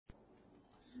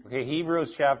Okay,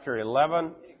 Hebrews chapter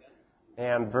 11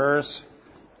 and verse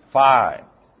 5.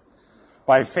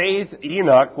 By faith,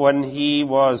 Enoch, when he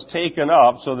was taken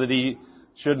up so that he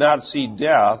should not see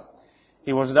death,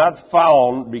 he was not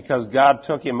found because God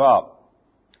took him up.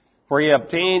 For he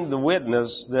obtained the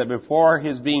witness that before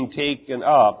his being taken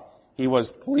up, he was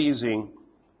pleasing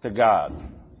to God.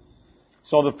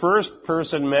 So the first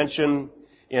person mentioned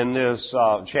in this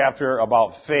chapter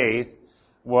about faith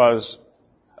was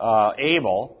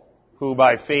Abel, who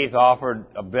by faith offered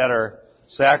a better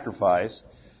sacrifice.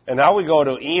 And now we go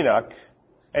to Enoch,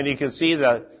 and you can see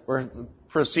that we're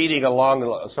proceeding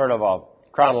along sort of a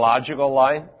chronological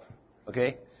line,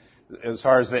 okay? As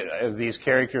far as these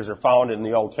characters are found in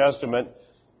the Old Testament,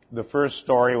 the first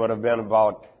story would have been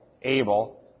about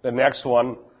Abel, the next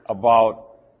one about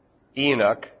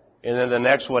Enoch, and then the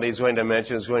next one he's going to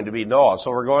mention is going to be Noah.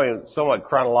 So we're going somewhat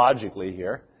chronologically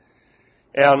here.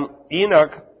 And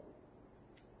Enoch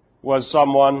was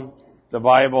someone the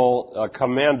Bible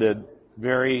commended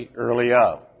very early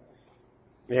on.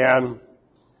 And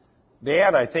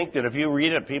Dan, I think that if you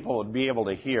read it, people would be able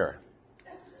to hear.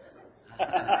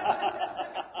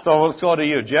 So let's go to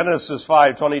you. Genesis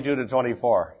 5:22 to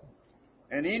 24.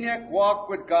 And Enoch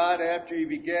walked with God after he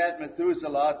begat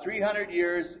Methuselah 300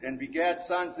 years and begat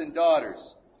sons and daughters.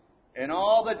 And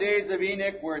all the days of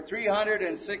Enoch were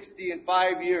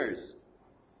 365 years.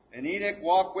 And Enoch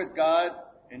walked with God,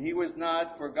 and he was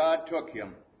not, for God took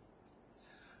him.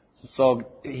 So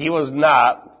he was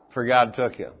not, for God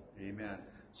took him. Amen.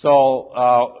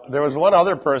 So there was one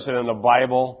other person in the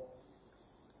Bible,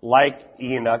 like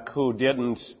Enoch, who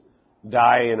didn't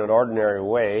die in an ordinary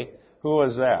way. Who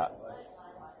was that?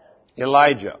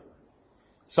 Elijah.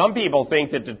 Some people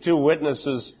think that the two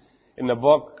witnesses in the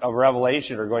book of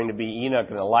Revelation are going to be Enoch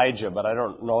and Elijah, but I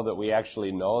don't know that we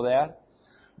actually know that.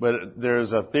 But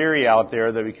there's a theory out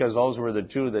there that because those were the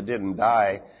two that didn't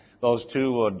die, those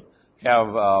two would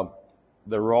have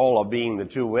the role of being the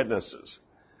two witnesses.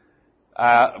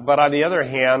 But on the other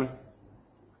hand,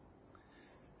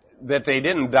 that they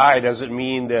didn't die doesn't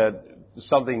mean that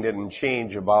something didn't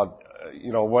change about,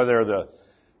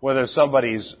 whether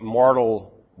somebody's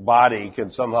mortal body can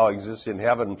somehow exist in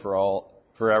heaven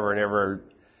forever and ever.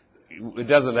 It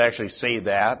doesn't actually say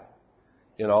that,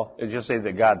 It just says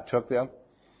that God took them.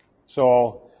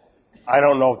 So I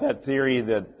don't know if that theory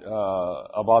that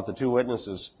about the two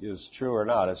witnesses is true or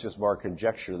not. It's just more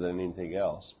conjecture than anything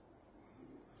else.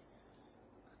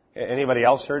 Anybody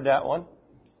else heard that one?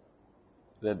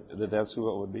 That's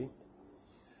who it would be?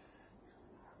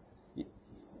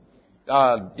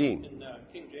 Dean. In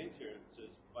King James here, it says,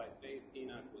 by faith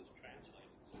Enoch was translated.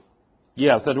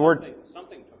 Yes, that word.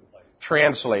 Something took place.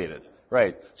 Translated.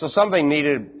 Right. So something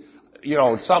needed,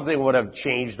 something would have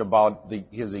changed about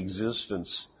his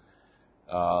existence,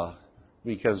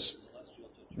 because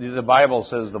the Bible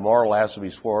says the mortal has to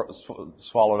be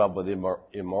swallowed up with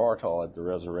immortal at the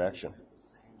resurrection.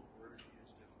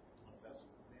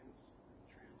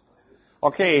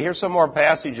 Okay, here's some more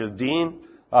passages. Dean,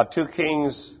 2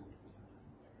 Kings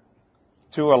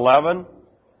 2:11,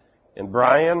 and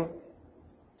Brian,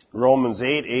 Romans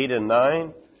 8 and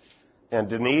 9, and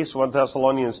Denise, 1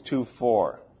 Thessalonians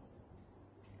 2:4.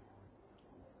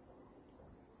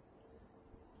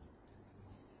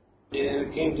 And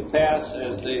it came to pass,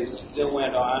 as they still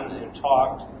went on and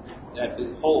talked, that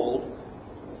behold,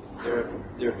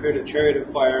 there appeared a chariot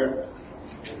of fire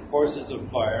and horses of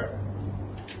fire,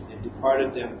 and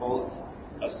departed them both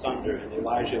asunder, and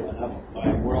Elijah went up by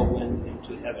a whirlwind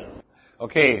into heaven.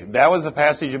 Okay, that was the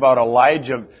passage about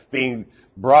Elijah being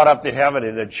brought up to heaven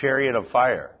in a chariot of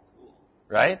fire.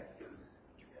 Right?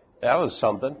 That was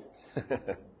something.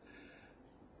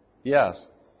 Yes.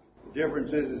 The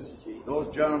difference is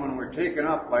those gentlemen were taken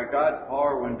up by God's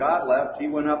power. When God left, he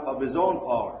went up of his own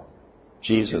power.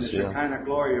 Jesus, it's the kind of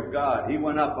glory of God. He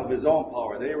went up of his own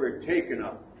power. They were taken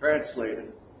up,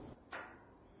 translated.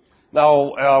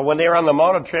 Now, when they were on the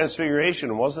Mount of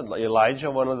Transfiguration, wasn't Elijah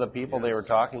one of the people they were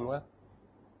talking with?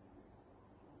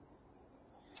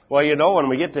 Well, when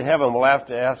we get to heaven, we'll have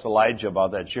to ask Elijah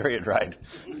about that chariot ride.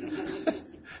 It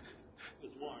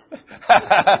was warm.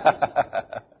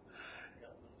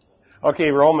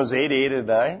 Okay, Romans 8 and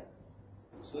 9.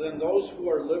 So then those who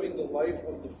are living the life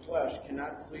of the flesh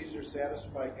cannot please or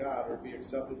satisfy God or be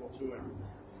acceptable to him.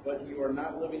 But you are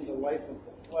not living the life of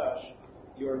the flesh,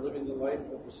 you are living the life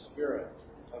of the Spirit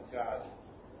of God,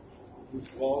 who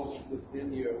dwells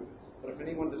within you. But if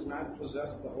anyone does not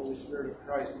possess the Holy Spirit of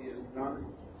Christ, he is none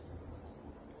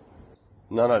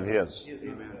of his. He is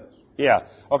none of his. Yeah.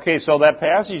 Okay, so that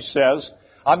passage says,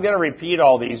 I'm going to repeat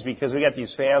all these because we got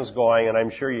these fans going and I'm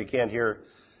sure you can't hear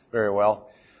very well.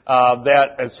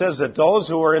 that it says that those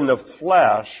who are in the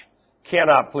flesh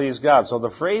cannot please God. So the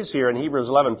phrase here in Hebrews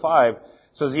 11:5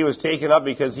 says he was taken up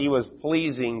because he was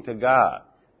pleasing to God.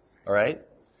 All right?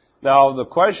 Now the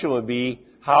question would be,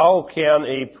 how can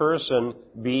a person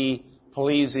be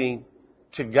pleasing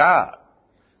to God?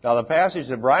 Now the passage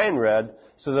that Brian read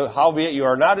says that howbeit you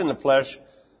are not in the flesh,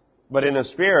 but in the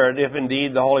Spirit, if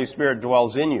indeed the Holy Spirit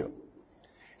dwells in you.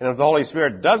 And if the Holy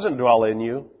Spirit doesn't dwell in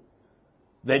you,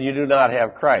 then you do not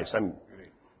have Christ.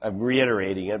 I'm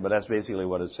reiterating it, but that's basically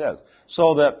what it says.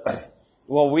 So that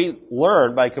what we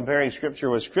learn by comparing Scripture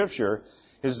with Scripture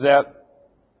is that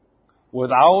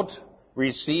without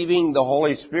receiving the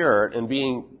Holy Spirit and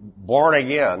being born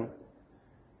again,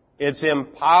 it's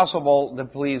impossible to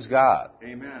please God.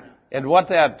 Amen. And what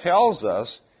that tells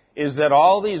us is that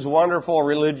all these wonderful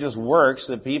religious works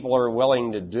that people are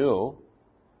willing to do,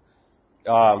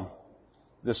 I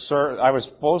was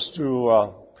supposed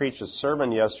to preach a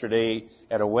sermon yesterday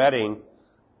at a wedding,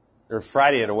 or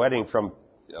Friday at a wedding from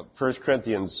 1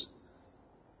 Corinthians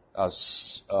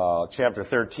chapter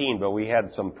 13, but we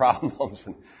had some problems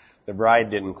and the bride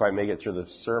didn't quite make it through the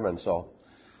sermon. So,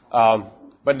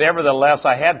 but nevertheless,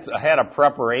 I had a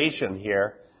preparation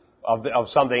here of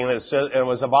something, and it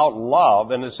was about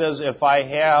love, and it says if I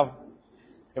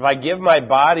give my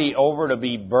body over to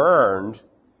be burned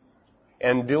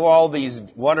and do all these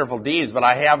wonderful deeds, but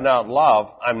I have not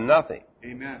love, I'm nothing.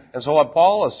 Amen. And so what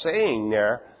Paul is saying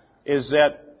there is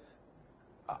that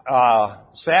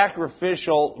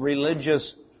sacrificial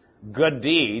religious good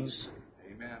deeds,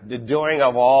 Amen, the doing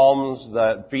of alms,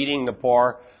 the feeding the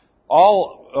poor,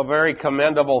 all are very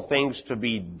commendable things to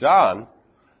be done,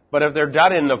 but if they're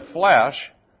done in the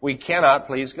flesh, we cannot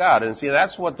please God. And see,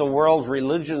 that's what the world's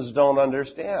religions don't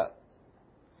understand.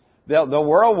 The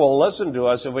world will listen to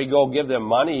us if we go give them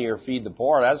money or feed the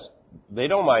poor. They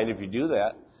don't mind if you do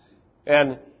that.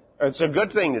 And it's a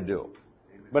good thing to do.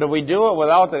 But if we do it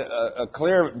without a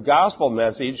clear gospel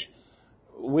message,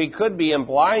 we could be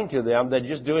implying to them that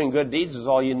just doing good deeds is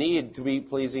all you need to be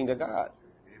pleasing to God.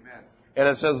 Amen. And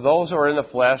it says those who are in the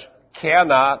flesh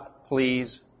cannot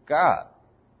please God.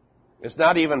 It's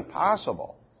not even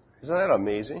possible. Isn't that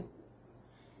amazing?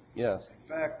 Yes. In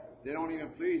fact, they don't even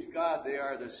please God. They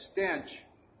are the stench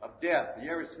of death.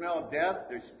 You ever smell of death?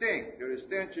 They stink. They're the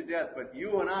stench of death. But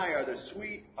you and I are the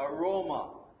sweet aroma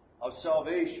of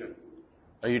salvation.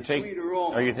 Are you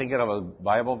thinking of a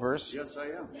Bible verse? Yes, I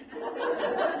am.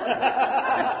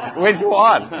 Which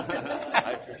one?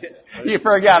 I forget. You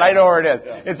forgot. I know where it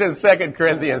is. It's in 2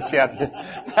 Corinthians chapter.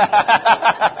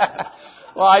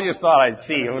 Well, I just thought I'd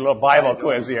see a little Bible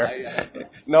quiz here.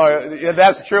 No,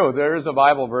 that's true. There is a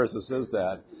Bible verse that says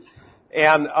that.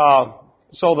 And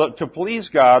to please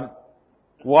God,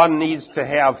 one needs to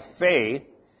have faith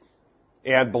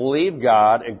and believe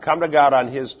God and come to God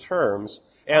on His terms,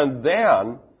 and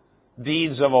then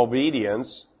deeds of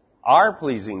obedience are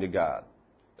pleasing to God.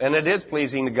 And it is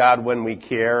pleasing to God when we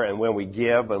care and when we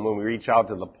give and when we reach out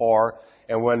to the poor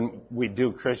and when we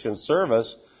do Christian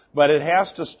service. But it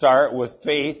has to start with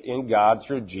faith in God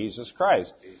through Jesus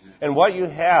Christ. Amen. And what you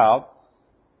have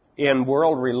in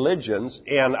world religions,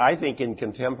 and I think in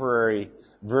contemporary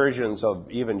versions of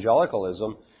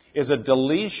evangelicalism, is a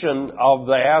deletion of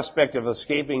the aspect of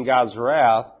escaping God's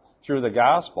wrath through the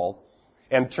gospel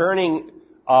and turning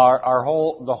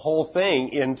the whole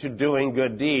thing into doing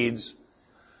good deeds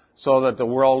so that the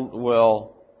world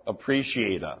will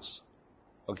appreciate us.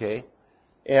 Okay?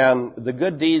 And the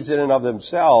good deeds in and of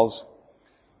themselves,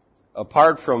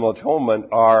 apart from atonement,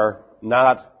 are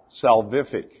not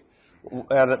salvific.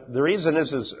 And the reason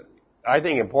this is, I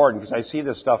think, important, because I see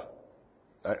this stuff,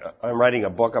 I'm writing a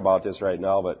book about this right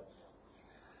now, but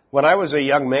when I was a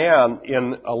young man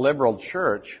in a liberal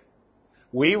church,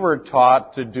 we were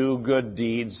taught to do good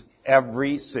deeds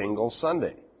every single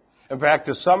Sunday. In fact,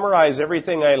 to summarize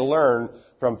everything I learned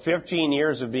from 15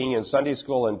 years of being in Sunday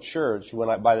school and church,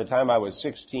 by the time I was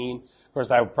 16, of course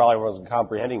I probably wasn't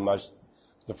comprehending much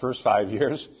the first 5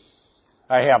 years.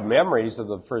 I have memories of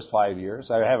the first 5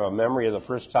 years. I have a memory of the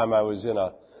first time I was in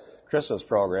a Christmas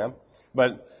program.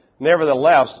 But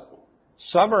nevertheless,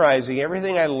 summarizing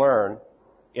everything I learned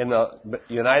in the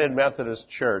United Methodist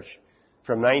Church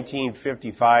from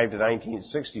 1955 to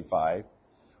 1965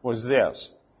 was this: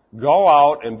 go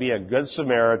out and be a good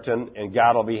Samaritan and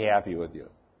God will be happy with you.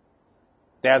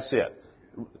 That's it.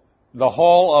 The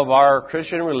whole of our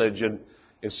Christian religion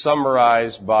is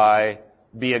summarized by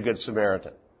be a good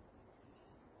Samaritan.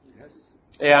 Yes.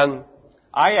 And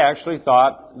I actually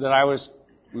thought that I was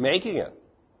making it.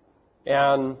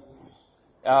 And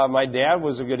my dad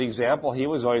was a good example. He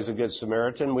was always a good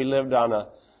Samaritan. We lived on a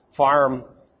farm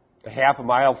a half a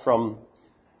mile from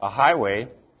a highway.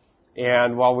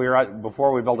 And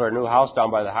before we built our new house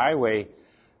down by the highway,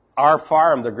 our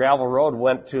farm, the gravel road,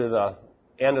 went to the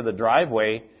end of the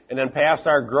driveway, and then past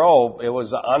our grove, it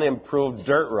was an unimproved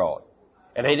dirt road.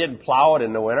 And they didn't plow it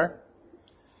in the winter.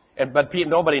 But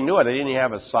nobody knew it. They didn't even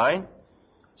have a sign.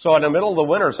 So in the middle of the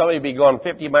winter, somebody would be going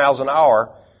 50 miles an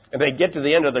hour, and they'd get to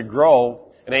the end of the grove,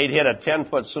 and they'd hit a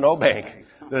 10-foot snowbank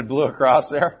that blew across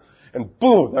there, and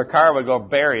boom, their car would go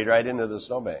buried right into the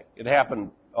snowbank. It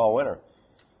happened all winter.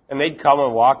 And they'd come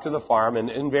and walk to the farm, and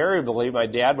invariably my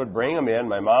dad would bring them in,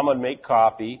 my mom would make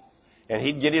coffee, and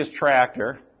he'd get his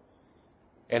tractor,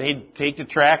 and he'd take the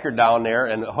tractor down there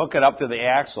and hook it up to the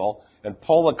axle and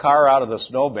pull the car out of the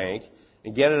snowbank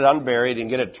and get it unburied and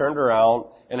get it turned around,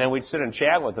 and then we'd sit and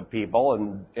chat with the people,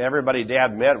 and everybody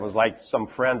Dad met was like some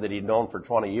friend that he'd known for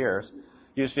 20 years.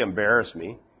 He used to embarrass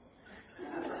me.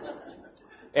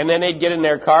 And then they'd get in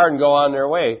their car and go on their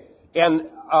way. And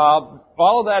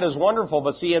all of that is wonderful,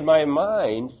 but see, in my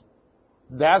mind,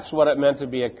 that's what it meant to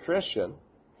be a Christian.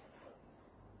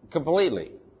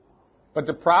 Completely. But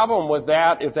the problem with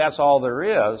that, if that's all there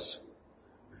is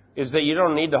that you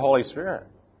don't need the Holy Spirit.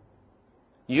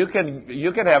 You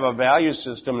can have a value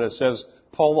system that says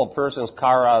pull a person's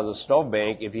car out of the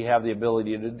snowbank if you have the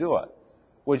ability to do it,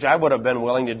 which I would have been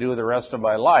willing to do the rest of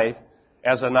my life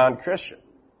as a non-Christian.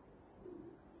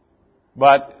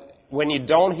 But when you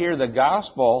don't hear the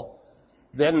gospel,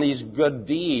 then these good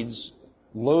deeds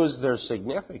lose their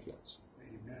significance.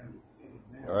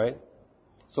 Amen. All right?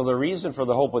 So the reason for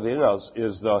the hope within us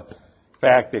is the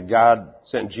fact that God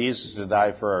sent Jesus to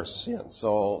die for our sins.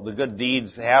 So the good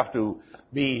deeds have to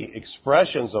be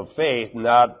expressions of faith,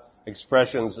 not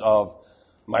expressions of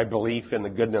my belief in the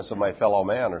goodness of my fellow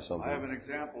man or something. I have an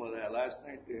example of that. Last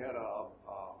night they had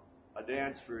a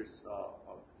dance for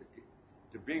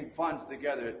to bring funds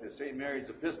together at the St. Mary's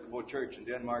Episcopal Church in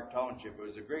Denmark Township. It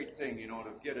was a great thing,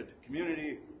 to get a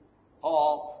community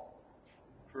hall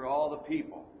for all the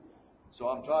people. So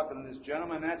I'm talking to this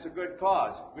gentleman, that's a good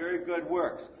cause, very good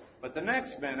works. But the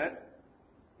next minute,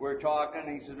 we're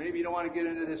talking, he says, maybe you don't want to get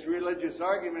into this religious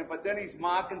argument, but then he's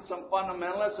mocking some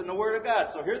fundamentalists and the Word of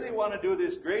God. So here they want to do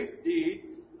this great deed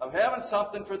of having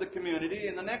something for the community,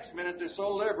 and the next minute they're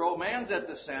so liberal, man's at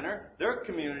the center, their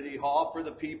community hall for the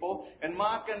people, and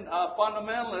mocking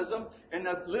fundamentalism, and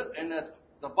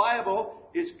the Bible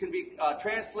can be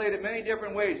translated many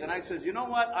different ways. And I says, you know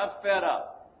what, I'm fed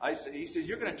up. He says,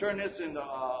 you're going to turn this into,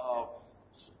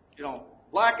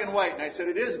 black and white. And I said,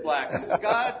 it is black. I said,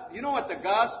 God, you know what the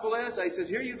gospel is? I says,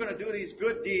 here you're going to do these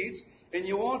good deeds, and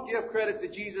you won't give credit to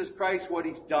Jesus Christ what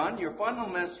He's done. Your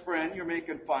fundamentalist friend you're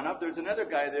making fun of. There's another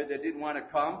guy there that didn't want to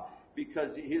come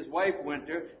because his wife went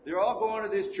there. They're all going to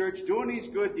this church, doing these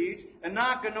good deeds, and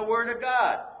knocking the Word of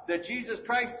God. That Jesus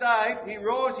Christ died, He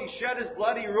rose, He shed His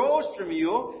blood, He rose from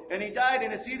you, and He died,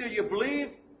 and it's either you believe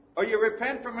or you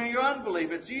repent from your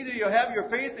unbelief. It's either you have your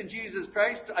faith in Jesus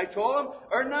Christ, I told them,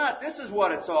 or not. This is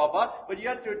what it's all about. But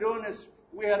yet they're doing this.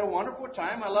 We had a wonderful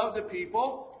time. I love the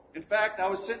people. In fact, I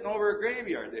was sitting over a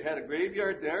graveyard. They had a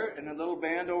graveyard there and a little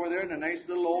band over there in a nice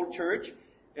little old church.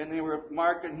 And they were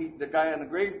marking the guy on the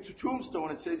grave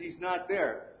tombstone. It says he's not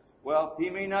there. Well, he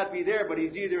may not be there, but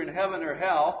he's either in heaven or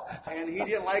hell. And he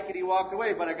didn't like it. He walked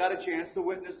away. But I got a chance to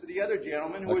witness to the other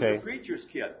gentleman who was a preacher's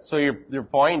kid. So your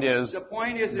point is the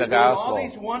point is the they're doing gospel. all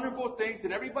these wonderful things,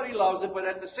 and everybody loves it. But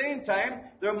at the same time,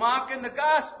 they're mocking the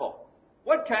gospel.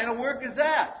 What kind of work is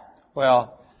that?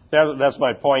 Well, that's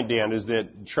my point, Dan, is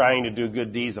that trying to do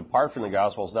good deeds apart from the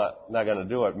gospel is not going to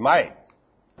do it. Mike.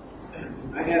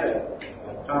 I had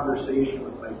a conversation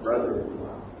with my brother.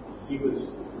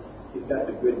 He's got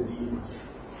the good deeds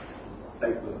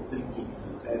type of thinking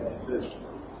in his head. He says,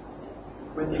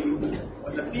 when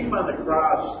the thief on the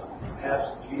cross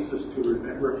asked Jesus to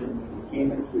remember him when he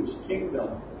came into His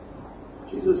kingdom,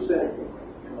 Jesus said,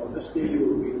 this day you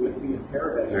will be with me in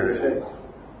paradise. He said,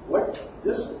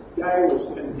 this guy was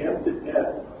condemned to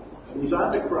death, and he's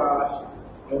on the cross,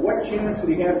 and what chance did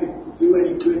he have to do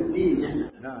any good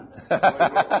deeds? None.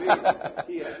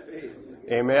 He had faith.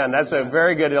 Amen. That's a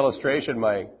very good illustration,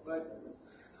 Mike. But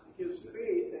his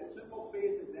faith, that simple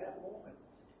faith in that moment,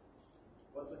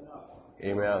 was enough.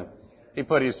 Amen. He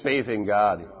put his faith in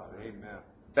God. Amen.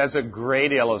 That's a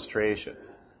great illustration.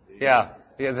 Yeah,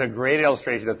 it's a great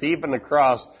illustration. The thief on the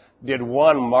cross did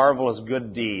one marvelous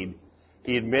good deed.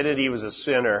 He admitted he was a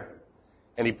sinner,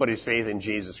 and he put his faith in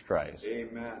Jesus Christ.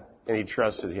 Amen. And he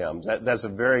trusted Him. That's a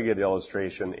very good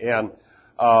illustration. And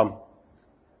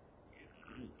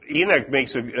Enoch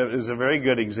is a very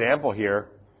good example here.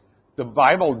 The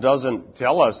Bible doesn't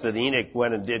tell us that Enoch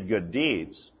went and did good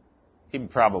deeds. He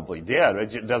probably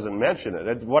did. It doesn't mention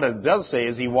it. What it does say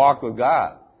is he walked with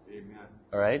God.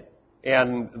 All right?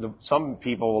 And some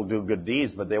people will do good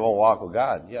deeds, but they won't walk with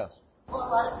God. Yes. Well, a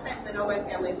lot of times I know my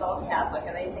family's all Catholic,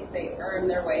 and I think they earn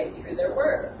their way through their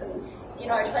works. And,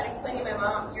 I try to explain to my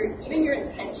mom, even your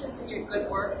intentions and your good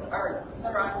works are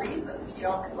the wrong reasons,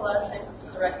 because a lot of times it's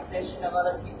for the recognition of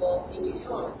other people seeing you do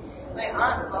them. My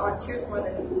aunt volunteers more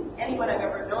than anyone I've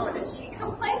ever known, and she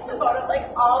complains about it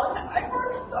like all the time. I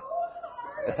work so hard.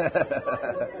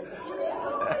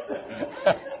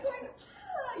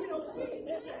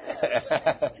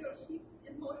 She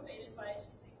is motivated by it.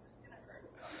 She thinks it's going to hurt.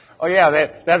 Oh yeah,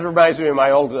 that reminds me of my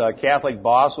old Catholic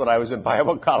boss when I was in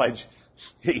Bible college.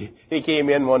 He came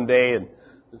in one day and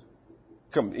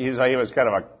he was kind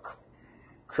of a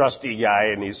crusty guy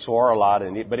and he swore a lot.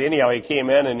 But anyhow, he came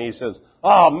in and he says,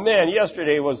 "Oh man,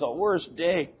 yesterday was the worst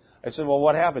day." I said, "Well,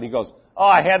 what happened?" He goes, "Oh,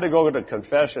 I had to go to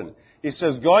confession." He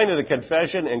says, "Going to the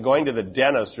confession and going to the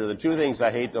dentist are the two things I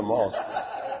hate the most."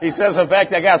 He says, "In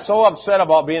fact, I got so upset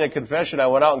about being at confession, I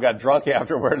went out and got drunk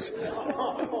afterwards."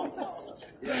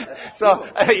 So,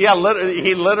 yeah,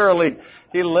 he literally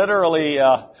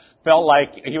felt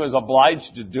like he was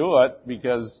obliged to do it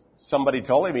because somebody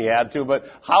told him he had to. But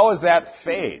how is that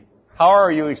faith? How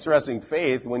are you expressing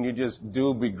faith when you just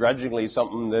do begrudgingly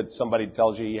something that somebody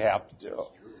tells you you have to do?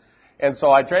 And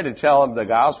so I tried to tell him the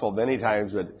gospel many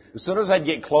times, but as soon as I'd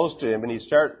get close to him and he'd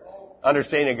start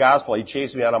understanding the gospel, he'd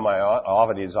chase me out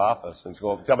of his office and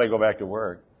tell me to go back to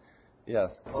work.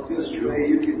 Yes. Well, this way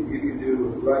you can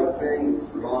do the right thing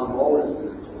for wrong motives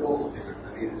and it's still stupid. I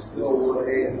mean, it's still one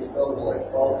day and still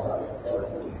like false on stuff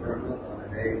and burn up on a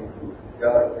day when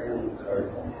God examines our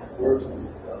works and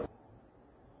stuff.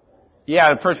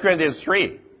 Yeah, in 1 Corinthians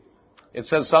 3, it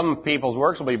says some people's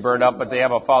works will be burned up, but they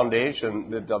have a foundation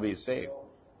that they'll be saved.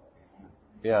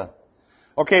 Yeah.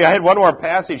 Okay, I had one more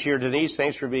passage here. Denise,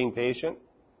 thanks for being patient.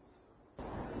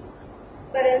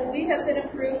 But as we have been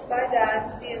approved by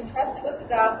God to be entrusted with the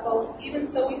gospel,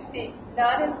 even so we speak,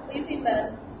 not as pleasing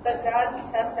men, but God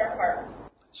who tests our hearts.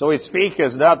 So we speak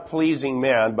as not pleasing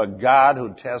men, but God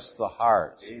who tests the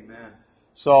hearts. Amen.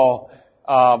 So,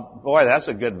 boy, that's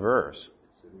a good verse.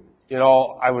 Let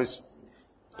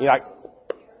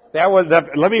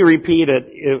me repeat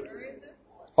it.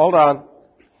 Hold on.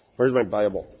 Where's my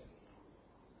Bible?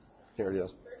 Here it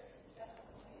is.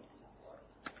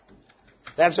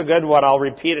 That's a good one. I'll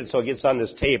repeat it so it gets on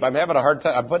this tape. I'm having a hard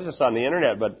time. I put this on the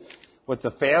internet, but with the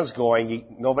fans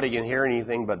going, nobody can hear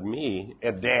anything but me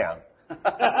and Dan.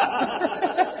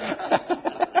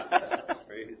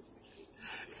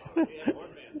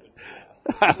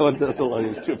 1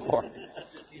 Thessalonians 2:4.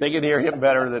 They can hear him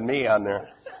better than me on there.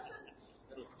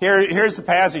 Here's the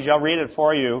passage. I'll read it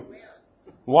for you.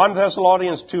 1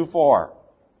 Thessalonians 2:4.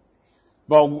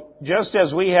 But just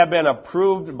as we have been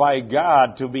approved by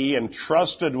God to be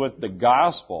entrusted with the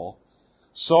gospel,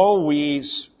 so we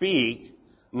speak,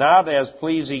 not as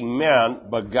pleasing men,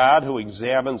 but God who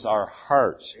examines our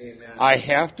hearts. Amen. I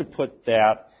have to put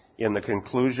that in the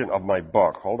conclusion of my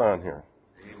book. Hold on here.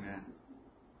 Amen.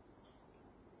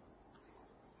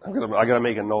 I gotta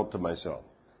make a note to myself.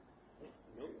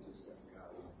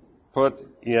 Put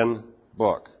in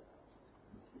book.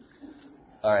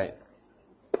 All right.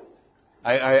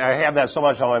 I have that so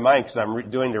much on my mind because I'm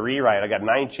doing the rewrite. I got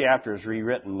 9 chapters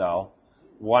rewritten now,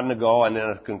 1 to go, and then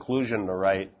a conclusion to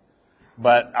write.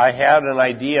 But I had an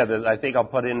idea that I think I'll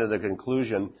put into the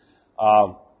conclusion.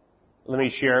 Let me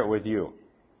share it with you.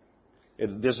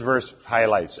 This verse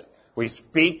highlights it. We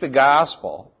speak the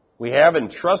gospel. We have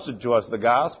entrusted to us the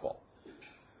gospel.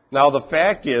 Now the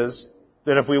fact is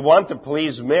that if we want to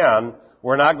please men,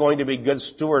 we're not going to be good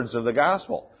stewards of the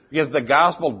gospel because the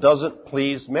gospel doesn't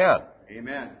please men.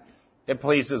 Amen. It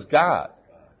pleases God.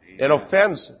 Amen. It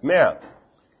offends men.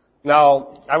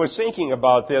 Now, I was thinking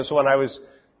about this when I was,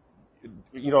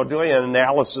 doing an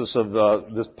analysis of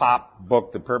this pop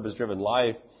book, The Purpose-Driven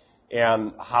Life,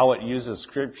 and how it uses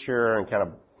scripture and kind of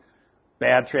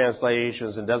bad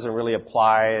translations and doesn't really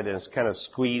apply it, and it's kind of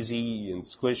squeezy and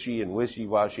squishy and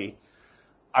wishy-washy.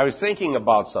 I was thinking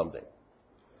about something.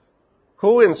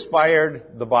 Who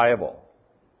inspired the Bible?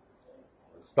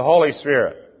 The Holy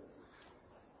Spirit.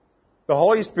 The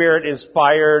Holy Spirit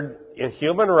inspired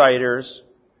human writers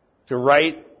to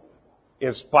write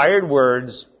inspired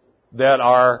words that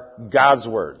are God's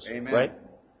words. Amen. Right?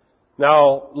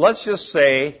 Now, let's just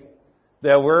say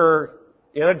that we're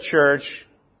in a church,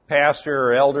 pastor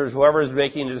or elders, whoever is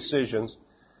making the decisions,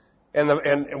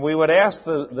 and we would ask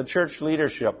the church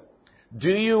leadership,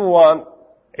 do you want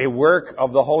a work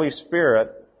of the Holy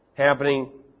Spirit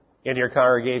happening in your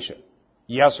congregation?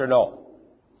 Yes or no?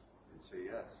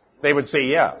 They would say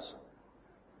yes.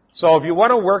 So if you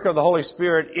want a work of the Holy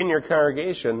Spirit in your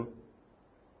congregation,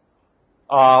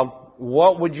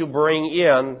 what would you bring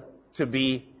in to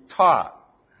be taught?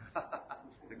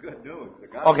 The good news, the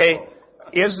gospel. Okay,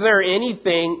 is there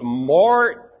anything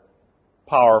more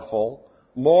powerful,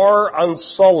 more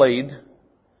unsullied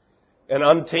and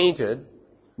untainted,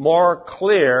 more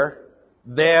clear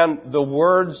than the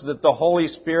words that the Holy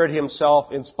Spirit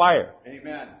Himself inspired?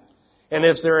 Amen. And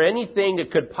is there anything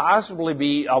that could possibly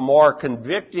be a more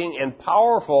convicting and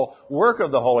powerful work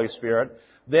of the Holy Spirit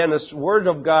than the Word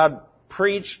of God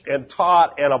preached and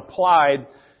taught and applied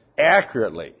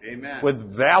accurately? Amen.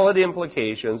 With valid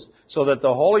implications so that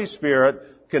the Holy Spirit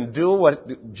can do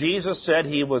what Jesus said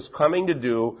He was coming to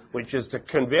do, which is to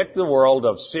convict the world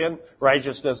of sin,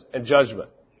 righteousness, and judgment.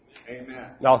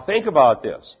 Amen. Now think about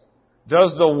this.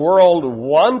 Does the world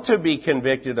want to be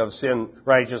convicted of sin,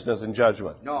 righteousness, and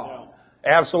judgment? No.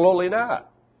 Absolutely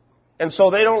not. And so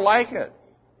they don't like it.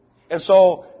 And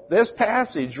so this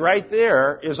passage right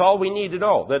there is all we need to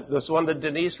know. This one that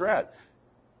Denise read.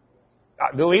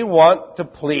 Do we want to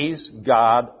please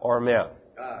God or men?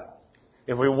 God.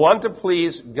 If we want to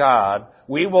please God,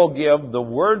 we will give the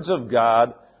words of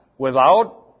God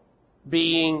without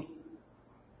being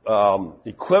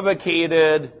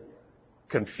equivocated,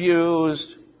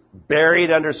 confused, buried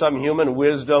under some human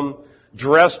wisdom,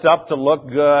 dressed up to look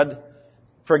good.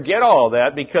 Forget all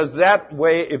that, because that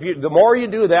way, the more you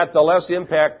do that, the less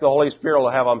impact the Holy Spirit will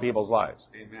have on people's lives.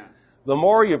 Amen. The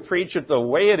more you preach it the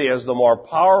way it is, the more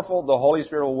powerful the Holy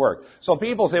Spirit will work. So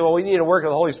people say, well, we need to work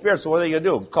with the Holy Spirit, so what are they going to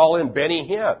do? Call in Benny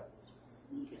Hinn.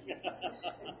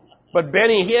 But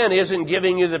Benny Hinn isn't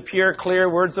giving you the pure, clear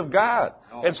words of God.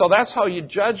 No. And so that's how you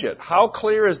judge it. How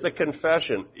clear is the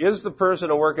confession? Is the person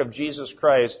and work of Jesus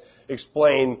Christ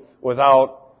explained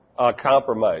without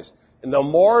compromise? And the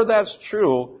more that's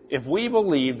true, if we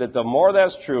believe that the more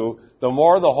that's true, the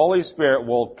more the Holy Spirit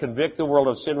will convict the world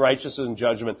of sin, righteousness, and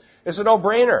judgment. It's a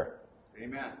no-brainer.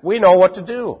 Amen. We know what to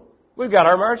do. We've got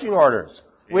our marching orders.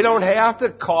 Amen. We don't have to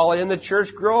call in the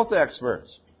church growth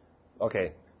experts.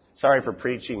 Okay. Sorry for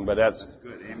preaching, but that's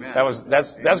good. Amen.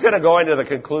 That's going to go into the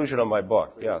conclusion of my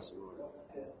book. Yes.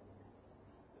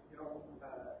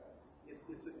 It's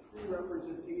a true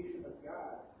representation of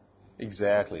God.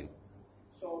 Exactly.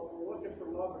 So we're looking for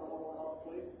love in all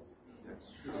places.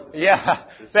 Yeah.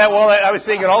 I was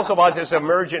thinking also about this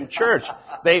emergent church.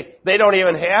 They don't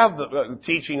even have the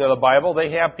teaching of the Bible.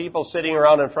 They have people sitting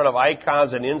around in front of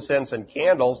icons and incense and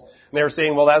candles, and they're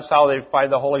saying, well, that's how they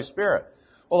find the Holy Spirit.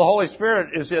 Well, the Holy Spirit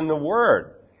is in the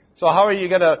Word. So how are you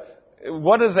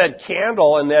what does that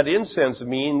candle and that incense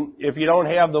mean if you don't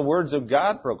have the words of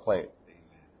God proclaimed?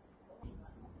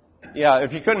 Yeah,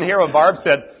 if you couldn't hear what Barb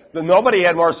said, nobody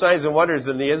had more signs and wonders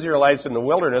than the Israelites in the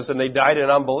wilderness, and they died in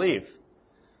unbelief.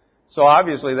 So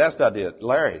obviously that's not it.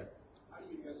 Larry.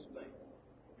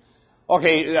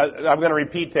 Okay, I'm going to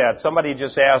repeat that. Somebody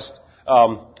just asked,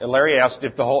 Larry asked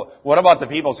what about the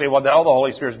people who say, well, now the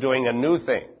Holy Spirit's doing a new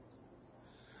thing?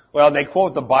 Well, they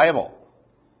quote the Bible.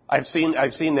 I've seen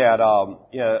that.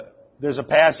 There's a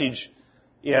passage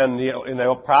in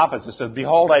the prophets that says,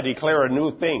 "Behold, I declare a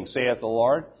new thing, saith the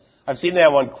Lord." I've seen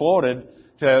that one quoted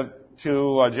to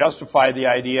justify the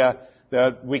idea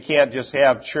that we can't just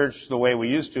have church the way we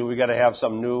used to. We got to have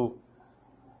some new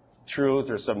truth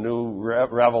or some new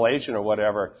revelation or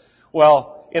whatever.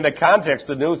 Well, in the context,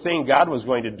 the new thing God was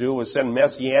going to do was send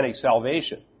messianic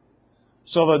salvation.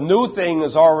 So the new thing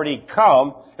has already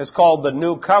come. It's called the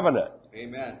new covenant.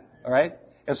 Amen. All right?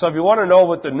 And so if you want to know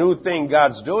what the new thing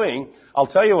God's doing, I'll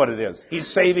tell you what it is. He's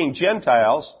saving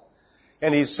Gentiles,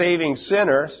 and He's saving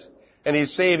sinners, and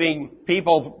He's saving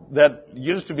people that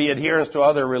used to be adherents to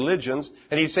other religions,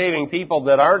 and He's saving people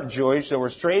that aren't Jewish, that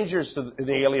were strangers and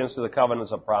aliens to the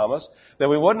covenants of promise, that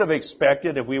we wouldn't have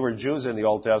expected if we were Jews in the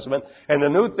Old Testament. And the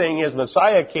new thing is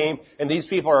Messiah came, and these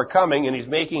people are coming, and He's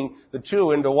making the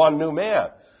two into one new man.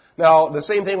 Now, the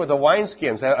same thing with the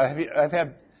wineskins.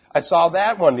 I saw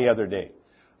that one the other day.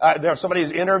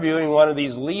 Somebody's interviewing one of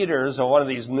these leaders of one of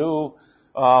these new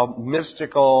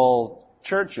mystical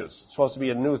churches. It's supposed to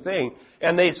be a new thing.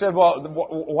 And they said, well,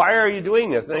 why are you doing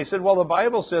this? And they said, well, the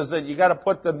Bible says that you got to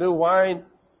put the new wine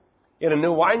in a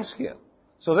new wineskin.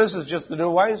 So this is just the new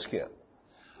wineskin.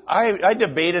 I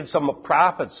debated some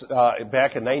prophets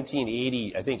back in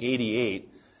 1980, I think 88,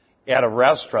 at a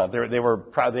restaurant. They were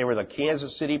the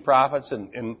Kansas City prophets,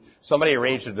 and somebody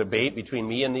arranged a debate between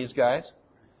me and these guys,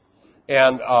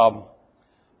 and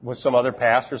with some other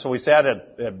pastors. So we sat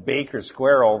at Baker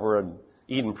Square over in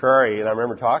Eden Prairie, and I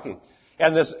remember talking.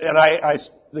 And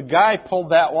the guy pulled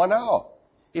that one out.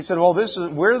 He said, well,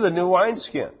 we're the new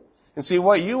wineskin. And see,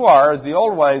 what you are is the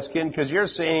old wineskin, because you're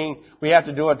saying we have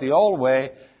to do it the old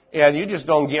way, And you just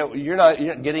don't get, you're not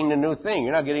getting the new thing.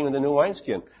 You're not getting the new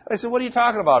wineskin. I said, what are you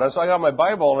talking about? So I got my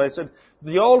Bible and I said,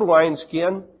 the old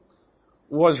wineskin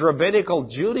was rabbinical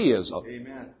Judaism.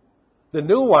 Amen. The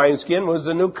new wineskin was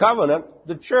the new covenant,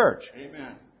 the church.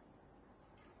 Amen.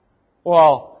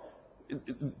 Well,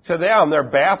 to them, they're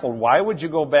baffled. Why would you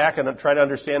go back and try to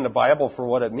understand the Bible for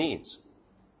what it means?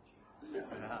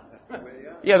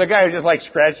 Yeah, the guy was just like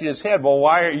scratching his head. Well,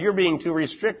 why are you being too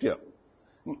restrictive?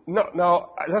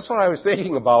 No, that's what I was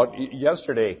thinking about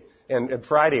yesterday and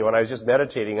Friday when I was just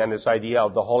meditating on this idea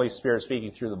of the Holy Spirit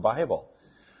speaking through the Bible.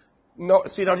 No,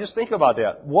 see, now just think about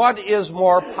that. What is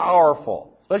more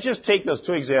powerful? Let's just take those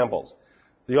two examples.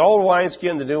 The old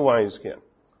wineskin, the new wineskin.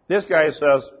 This guy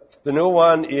says the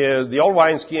old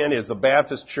wineskin is the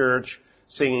Baptist church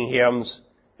singing hymns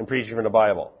and preaching from the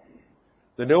Bible.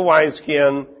 The new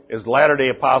wineskin is Latter-day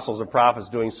Apostles and prophets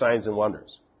doing signs and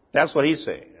wonders. That's what he's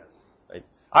saying.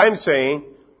 I'm saying,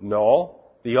 no,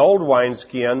 the old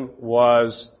wineskin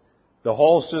was the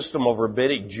whole system of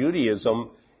rabbinic Judaism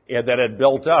that had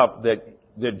built up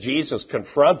that Jesus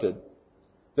confronted,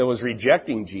 that was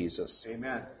rejecting Jesus.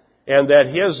 Amen. And that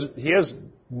his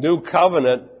new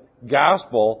covenant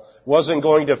gospel wasn't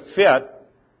going to fit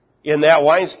in that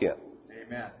wineskin.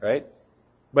 Amen. Right?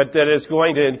 But that it's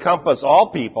going to encompass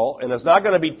all people, and it's not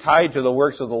going to be tied to the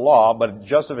works of the law, but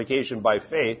justification by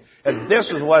faith, and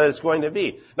this is what it's going to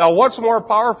be. Now, what's more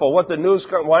powerful? What the new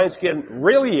wineskin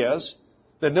really is,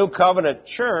 the new covenant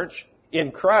church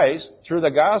in Christ through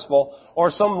the gospel, or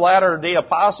some Latter-day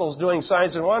Apostles doing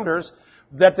signs and wonders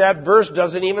that verse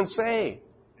doesn't even say.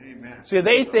 Amen. See,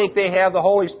 they think they have the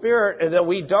Holy Spirit, and that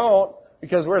we don't,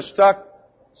 because we're stuck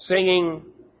singing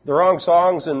the wrong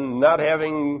songs and not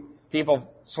having people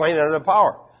slain under the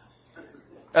power.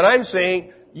 And I'm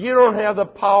saying, you don't have the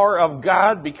power of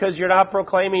God because you're not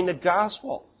proclaiming the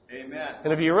gospel. Amen.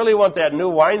 And if you really want that new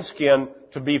wineskin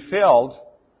to be filled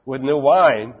with new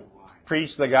wine,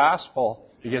 preach the gospel,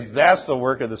 because that's the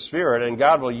work of the Spirit, and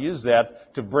God will use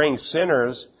that to bring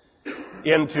sinners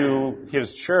into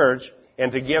His church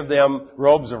and to give them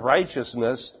robes of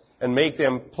righteousness and make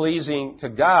them pleasing to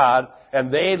God,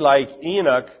 and they, like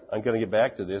Enoch, I'm going to get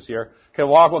back to this here, can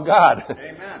walk with God.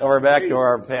 Amen. And we're back to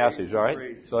our passage, all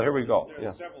right? So here we go. There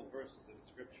are several verses in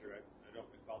Scripture. I don't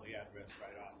recall the address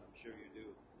right off. I'm sure you do.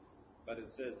 But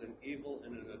it says, an evil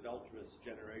and an adulterous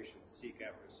generation seek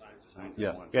after signs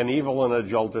and wonders. An evil and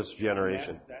adulterous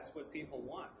generation. That's what people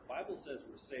want. The Bible says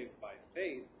we're saved by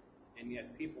faith, and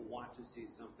yet people want to see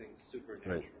something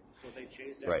supernatural. Right. So they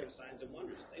chase after signs and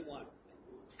wonders. They want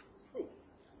proof.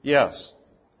 Yes.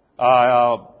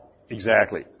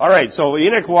 Exactly. All right, so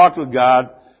Enoch walked with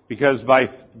God because by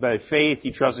faith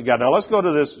he trusted God. Now let's go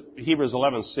to this Hebrews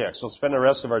 11:6. We'll spend the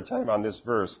rest of our time on this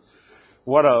verse.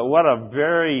 What a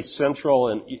very central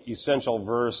and essential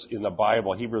verse in the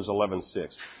Bible, Hebrews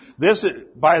 11:6. This,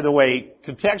 by the way,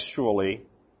 contextually,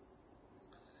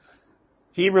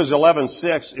 Hebrews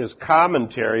 11:6 is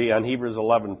commentary on Hebrews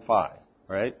 11:5,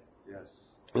 right? Yes.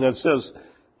 And it says,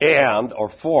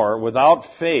 for, without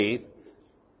faith,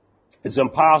 it's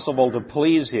impossible to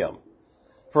please Him.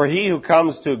 For he who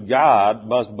comes to God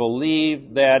must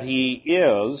believe that He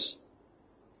is,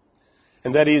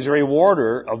 and that He's a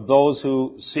rewarder of those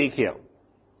who seek Him.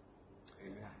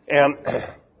 Amen. And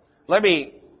let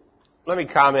me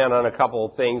comment on a couple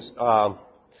of things.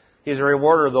 He's a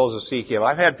rewarder of those who seek Him.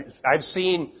 I've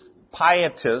seen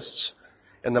pietists,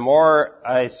 and the more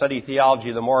I study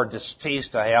theology, the more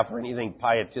distaste I have for anything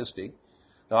pietistic.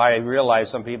 Now, I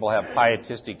realize some people have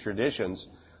pietistic traditions,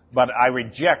 but I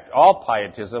reject all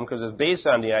pietism because it's based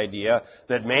on the idea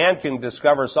that man can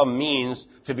discover some means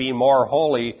to be more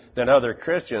holy than other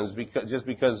Christians just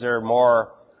because they're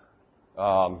more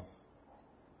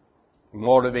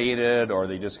motivated or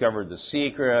they discovered the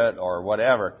secret or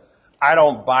whatever. I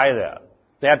don't buy that.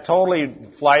 That totally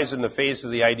flies in the face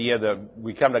of the idea that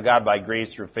we come to God by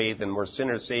grace through faith and we're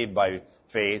sinners saved by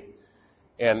faith.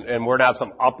 And we're not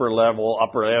some upper level,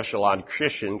 upper echelon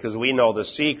Christian because we know the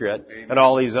secret. Amen. And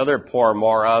all these other poor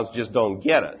morons just don't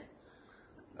get it.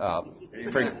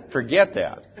 Forget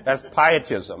that. That's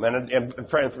pietism.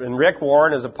 And Rick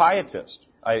Warren is a pietist.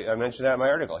 I mentioned that in my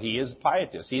article. He is a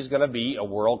pietist. He's going to be a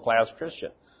world-class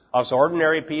Christian. Us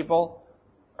ordinary people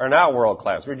are not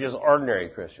world-class. We're just ordinary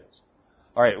Christians.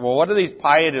 All right, well, what do these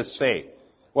pietists say?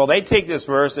 Well, they take this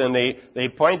verse and they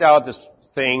point out this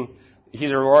thing,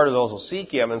 He's a rewarder of those who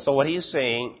seek Him. And so what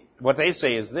they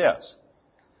say is this,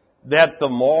 that the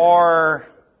more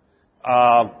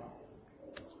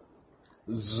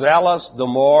zealous, the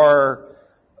more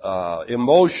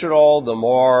emotional, the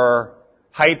more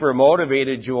hyper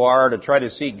motivated you are to try to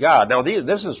seek God. Now,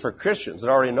 this is for Christians that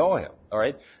already know Him, all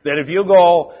right? That if you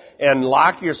go and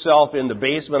lock yourself in the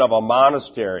basement of a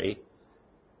monastery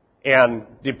and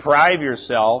deprive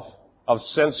yourself of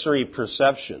sensory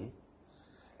perception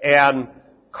and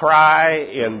cry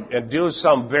and do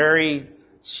some very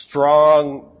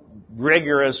strong,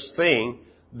 rigorous thing,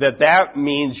 that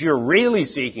means you're really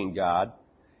seeking God.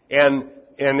 And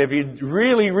if you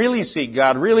really, really seek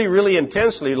God, really, really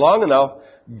intensely, long enough,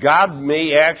 God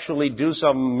may actually do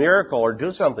some miracle or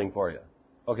do something for you.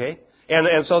 Okay?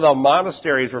 And so the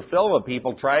monasteries were filled with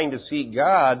people trying to seek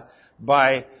God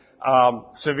by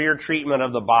severe treatment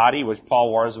of the body, which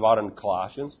Paul warns about in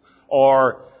Colossians,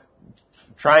 or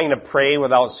trying to pray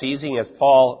without ceasing, as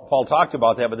Paul talked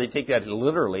about that, but they take that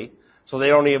literally. So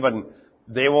they won't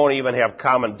even have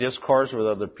common discourse with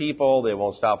other people. They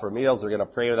won't stop for meals. They're going to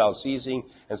pray without ceasing,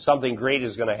 and something great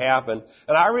is going to happen.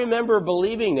 And I remember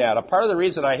believing that. A part of the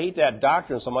reason I hate that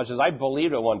doctrine so much is I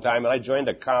believed it one time, and I joined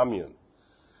a commune.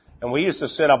 And we used to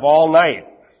sit up all night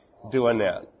doing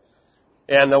that.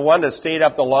 And the one that stayed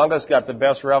up the longest got the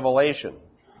best revelation.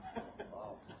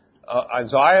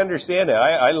 So I understand that.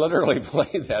 I literally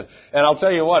believe that. And I'll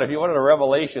tell you what, if you wanted a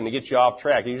revelation to get you off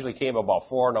track, it usually came about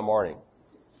 4 in the morning.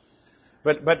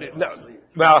 But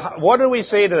now, what do we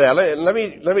say to that?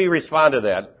 Let me respond to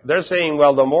that. They're saying,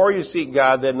 well, the more you seek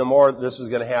God, then the more this is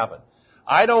going to happen.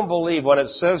 I don't believe when it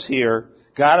says here,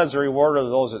 God is a rewarder of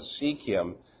those that seek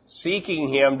Him. Seeking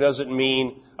Him doesn't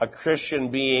mean a Christian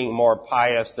being more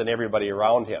pious than everybody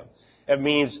around him. It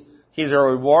means He's a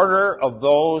rewarder of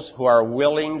those who are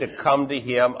willing to come to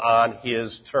Him on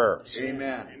His terms.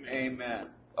 Amen. Amen.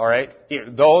 All right?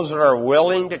 Those that are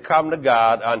willing to come to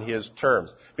God on His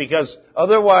terms. Because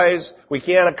otherwise, we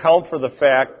can't account for the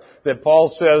fact that Paul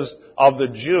says of the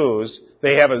Jews,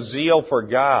 they have a zeal for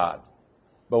God,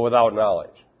 but without knowledge.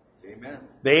 Amen.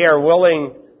 They are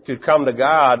willing to come to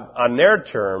God on their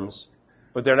terms,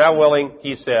 but they're not willing,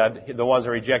 he said, the ones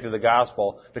that rejected the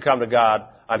gospel, to come to God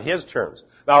on His terms.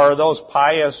 Now, are those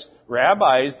pious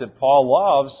rabbis that Paul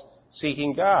loves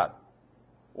seeking God?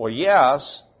 Well,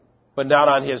 yes, but not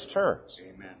on His terms.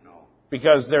 Amen. No.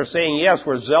 Because they're saying, yes,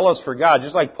 we're zealous for God,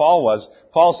 just like Paul was.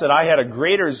 Paul said, I had a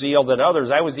greater zeal than others.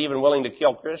 I was even willing to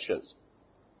kill Christians.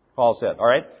 Paul said, all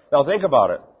right? Now think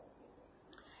about it.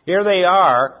 Here they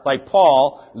are, like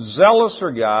Paul, zealous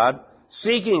for God,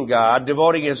 seeking God,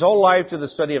 devoting his whole life to the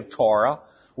study of Torah,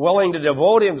 willing to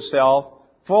devote himself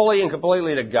fully and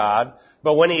completely to God.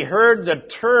 But when he heard the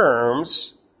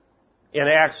terms in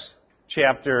Acts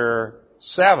chapter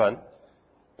 7,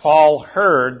 Paul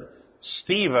heard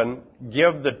Stephen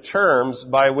give the terms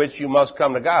by which you must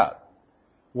come to God.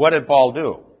 What did Paul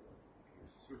do?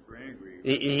 Super angry.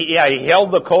 He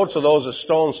held the coats of those that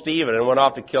stoned Stephen and went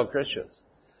off to kill Christians.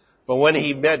 But when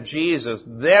he met Jesus,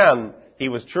 then he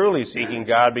was truly seeking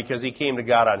God because he came to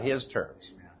God on His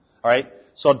terms. All right?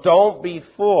 So don't be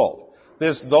fooled.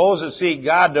 Those that seek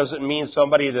God doesn't mean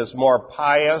somebody that's more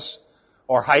pious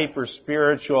or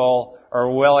hyper-spiritual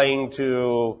or willing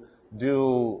to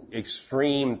do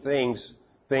extreme things,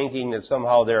 thinking that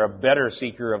somehow they're a better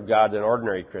seeker of God than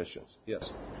ordinary Christians.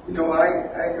 Yes? You know, I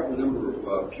have a number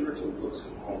of Puritan books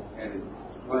at home, and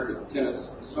one of the tenets,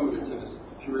 some of the tenets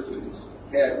Puritans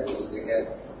had was they had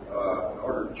an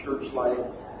ordered church life,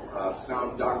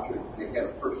 sound doctrine, they had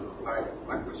a personal piety.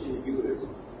 My question to you is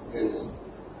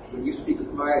when you speak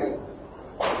of piety,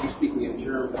 are you speaking in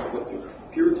terms of what the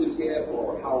Puritans had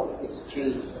or how it's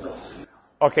changed?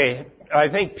 Okay, I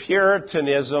think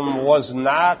Puritanism was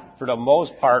not, for the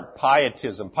most part,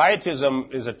 pietism.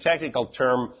 Pietism is a technical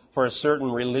term for a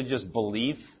certain religious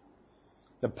belief.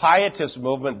 The Pietist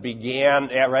movement began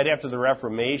right after the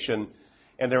Reformation,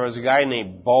 and there was a guy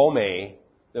named Boehme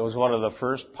that was one of the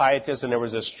first Pietists, and there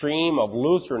was a stream of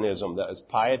Lutheranism that was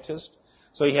Pietist.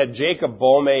 So you had Jacob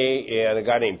Boehme and a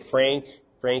guy named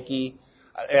Frankie,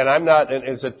 and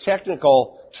it's a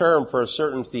technical term for a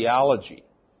certain theology.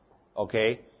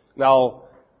 Okay? Now,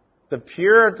 the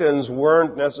Puritans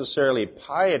weren't necessarily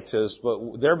pietists,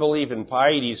 but their belief in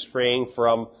piety sprang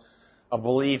from a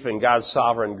belief in God's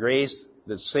sovereign grace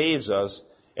that saves us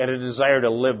and a desire to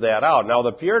live that out. Now,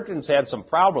 the Puritans had some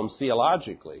problems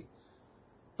theologically,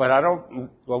 but I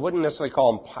wouldn't necessarily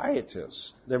call them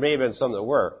pietists. There may have been some that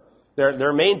were.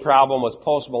 Their main problem was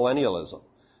postmillennialism.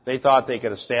 They thought they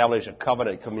could establish a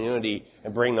covenant community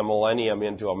and bring the millennium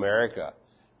into America,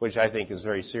 which I think is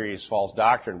very serious false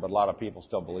doctrine, but a lot of people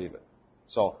still believe it.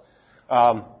 So,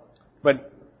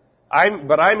 but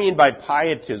I mean by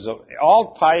pietism,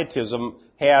 all pietism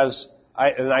has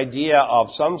an idea of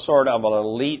some sort of an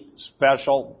elite,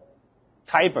 special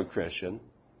type of Christian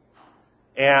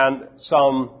and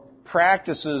some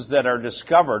practices that are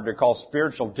discovered, they're called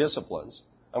spiritual disciplines.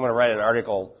 I'm going to write an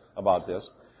article about this.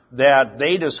 That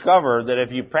they discover that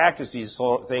if you practice these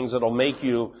things, it'll make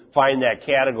you find that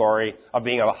category of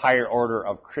being a higher order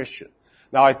of Christian.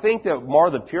 Now, I think that more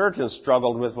the Puritans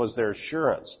struggled with was their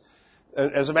assurance.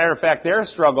 As a matter of fact, their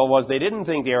struggle was they didn't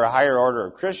think they were a higher order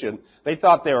of Christian. They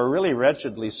thought they were really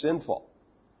wretchedly sinful.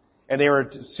 And they were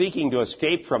seeking to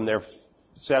escape from their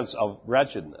sense of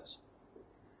wretchedness.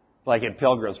 Like in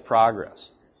Pilgrim's Progress.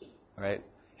 Right?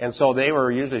 And so they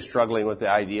were usually struggling with the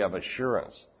idea of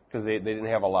assurance. Because they didn't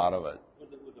have a lot of it.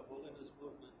 Would the holiness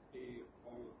movement be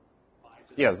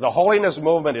pietistic? Yes, the holiness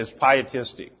movement is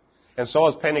pietistic. And so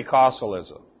is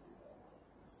Pentecostalism.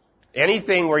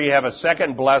 Anything where you have a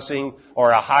second blessing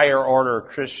or a higher order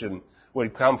Christian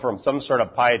would come from some sort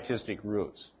of pietistic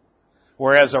roots.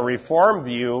 Whereas a Reformed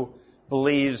view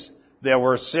believes that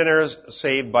we're sinners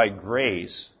saved by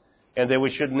grace and that we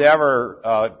should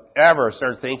never, ever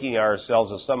start thinking of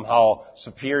ourselves as somehow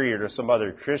superior to some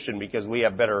other Christian because we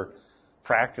have better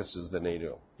practices than they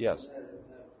do. Yes?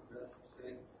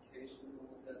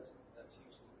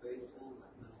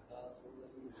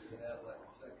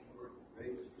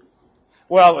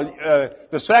 Well,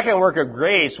 the second work of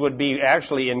grace would be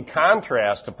actually in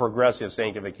contrast to progressive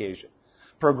sanctification.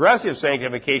 Progressive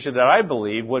sanctification that I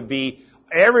believe would be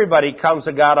everybody comes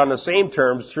to God on the same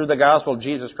terms through the gospel of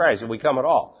Jesus Christ, and we come at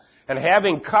all. And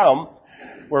having come,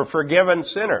 we're forgiven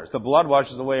sinners. The blood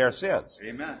washes away our sins.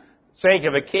 Amen.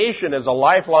 Sanctification is a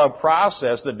lifelong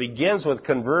process that begins with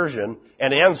conversion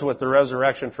and ends with the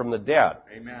resurrection from the dead.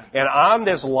 Amen. And on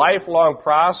this lifelong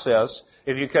process,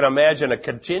 if you can imagine a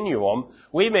continuum,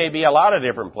 we may be a lot of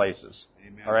different places.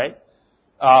 Amen. All right?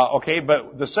 Okay,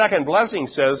 but the second blessing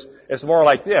says it's more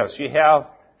like this. You have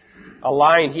a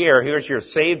line here. Here's your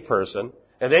saved person.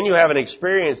 And then you have an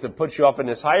experience that puts you up in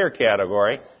this higher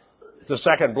category. It's a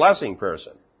second blessing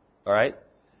person. All right?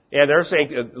 And they're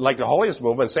saying, like the holiness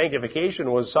movement, sanctification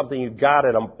was something you got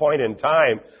at a point in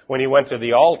time when you went to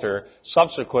the altar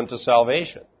subsequent to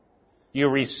salvation. You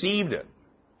received it.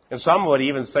 And some would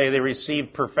even say they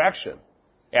received perfection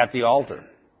at the altar,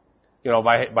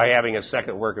 by having a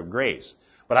second work of grace.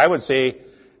 But I would say,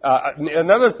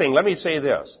 another thing, let me say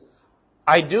this.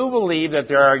 I do believe that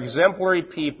there are exemplary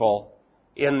people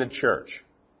in the church.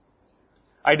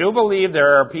 I do believe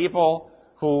there are people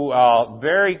who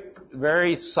very,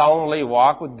 very soundly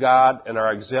walk with God and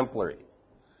are exemplary.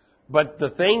 But the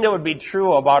thing that would be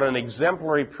true about an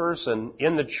exemplary person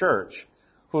in the church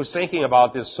who's thinking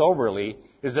about this soberly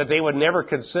is that they would never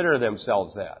consider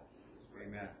themselves that.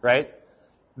 Amen. Right?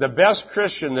 The best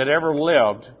Christian that ever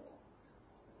lived,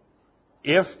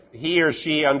 if he or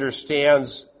she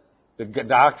understands the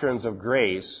doctrines of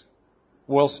grace,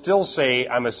 will still say,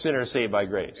 I'm a sinner saved by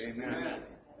grace. Amen.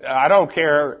 I don't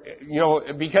care,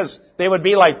 because they would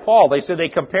be like Paul. They said they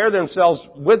compare themselves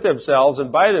with themselves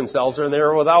and by themselves, and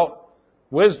they're without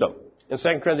wisdom. In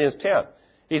 2 Corinthians 10.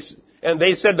 And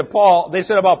they said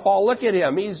about Paul, look at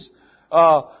him. He's,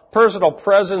 personal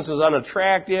presence is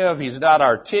unattractive. He's not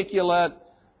articulate.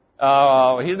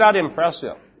 He's not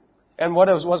impressive. And what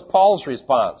was Paul's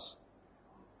response?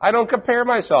 I don't compare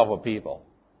myself with people.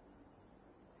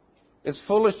 It's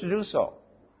foolish to do so.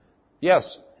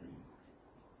 Yes?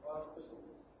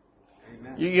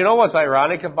 You know what's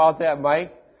ironic about that,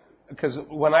 Mike? Because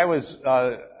when I was,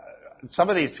 some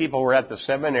of these people were at the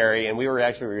seminary and we were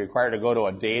actually required to go to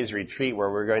a day's retreat where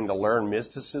we were going to learn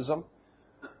mysticism.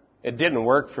 It didn't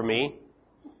work for me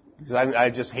because I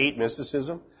just hate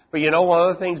mysticism. But one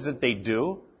of the things that they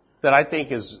do that I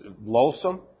think is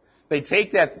loathsome, they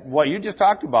take that, what you just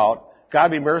talked about,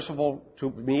 God be merciful to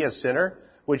me a sinner,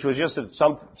 which was just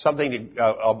something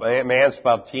a man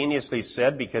spontaneously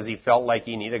said because he felt like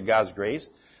he needed God's grace.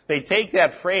 They take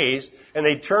that phrase and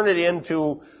they turn it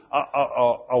into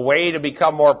a way to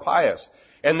become more pious.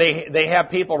 And they have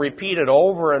people repeat it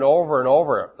over and over and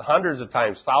over, hundreds of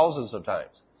times, thousands of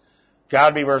times.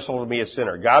 God be merciful to me a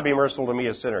sinner. God be merciful to me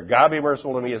a sinner. God be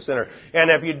merciful to me a sinner. And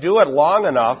if you do it long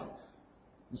enough,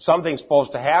 something's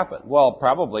supposed to happen. Well,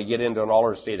 probably get into an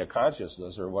altered state of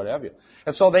consciousness or what have you.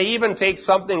 And so they even take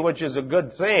something which is a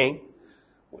good thing,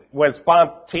 when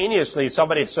spontaneously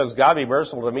somebody says, God be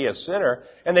merciful to me a sinner,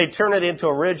 and they turn it into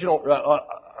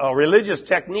a religious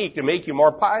technique to make you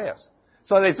more pious.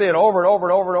 So they say it over and over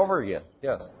and over and over again.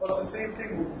 Yes? Well, it's the same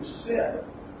thing with sin.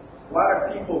 A lot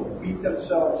of people beat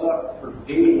themselves up for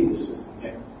days,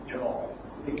 and,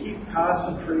 they keep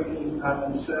concentrating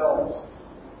on themselves.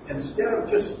 Instead of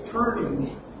just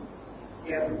turning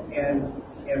and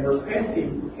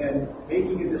repenting and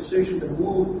making a decision to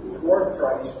move toward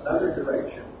Christ another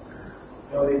direction,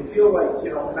 They feel like,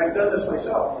 and I've done this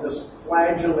myself, you just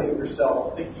flagellate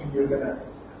yourself thinking you're going to,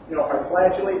 if I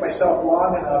flagellate myself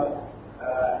long enough,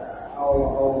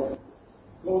 I'll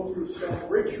go through some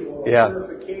ritual of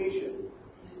purification,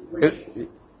 which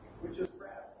is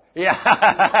crap.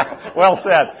 Yeah, well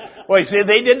said. Well, you see,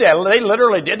 they did that. They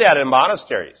literally did that in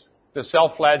monasteries, the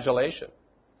self-flagellation.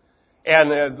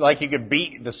 And like you could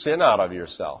beat the sin out of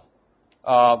yourself.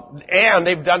 And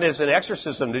they've done this in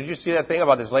exorcism. Did you see that thing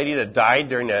about this lady that died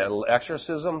during the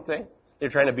exorcism thing? They're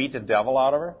trying to beat the devil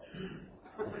out of her.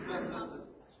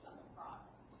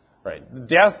 Right.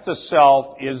 Death to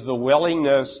self is the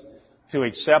willingness to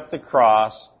accept the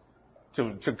cross,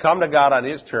 to come to God on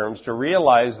His terms, to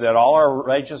realize that all our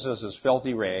righteousness is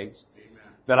filthy rags,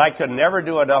 that I could never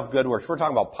do enough good works. We're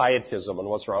talking about pietism and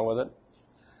what's wrong with it.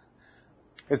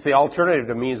 It's the alternative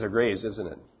to means of grace, isn't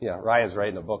it? Yeah, Ryan's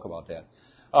writing a book about that.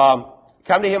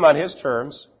 Come to Him on His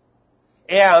terms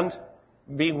and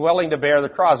be willing to bear the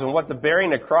cross. And what the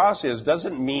bearing the cross is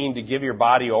doesn't mean to give your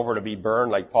body over to be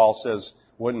burned, like Paul says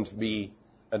wouldn't be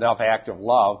enough act of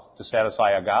love to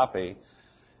satisfy agape.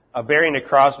 Bearing the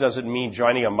cross doesn't mean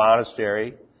joining a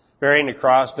monastery. Bearing the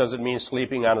cross doesn't mean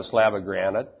sleeping on a slab of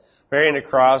granite. Bearing the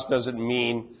cross doesn't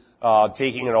mean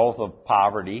taking an oath of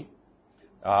poverty.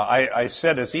 I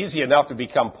said it's easy enough to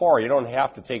become poor. You don't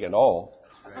have to take an oath.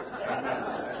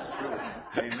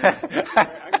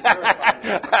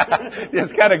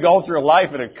 Just kind of go through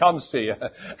life and it comes to you.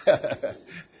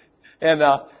 And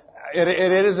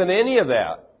it isn't any of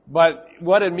that. But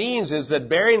what it means is that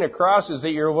bearing the cross is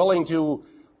that you're willing to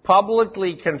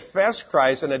publicly confess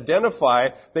Christ and identify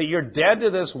that you're dead to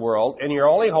this world and your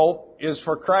only hope is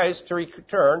for Christ to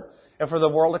return and for the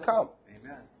world to come.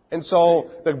 And so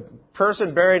the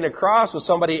person bearing the cross was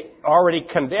somebody already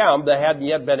condemned that hadn't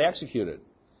yet been executed.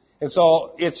 And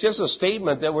so it's just a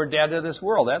statement that we're dead to this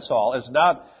world. That's all. It's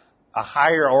not a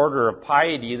higher order of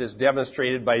piety that's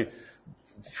demonstrated by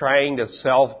trying to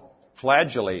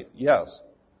self-flagellate. Yes.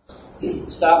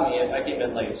 Stop me if I came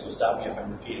in late, so stop me if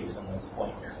I'm repeating someone's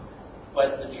point here.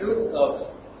 But the truth of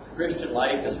Christian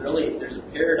life is really, there's a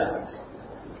paradox.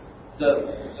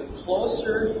 The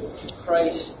closer to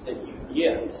Christ that you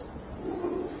get,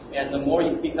 and the more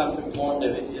you become conformed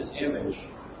to His image,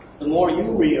 the more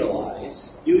you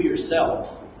realize you yourself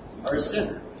are a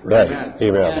sinner. Right.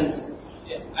 Amen.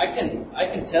 And I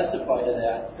can testify to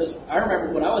that because I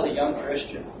remember when I was a young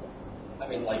Christian,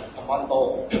 like a month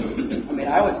old,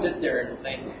 I would sit there and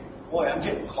think, boy, I'm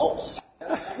getting close.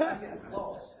 I'm getting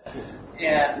close.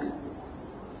 And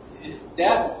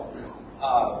that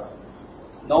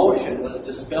notion was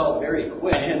dispelled very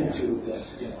quick into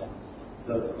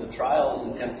the trials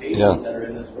and temptations that are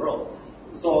in this world.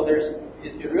 So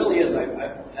it really is.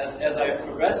 As I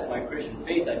progressed in my Christian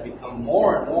faith, I've become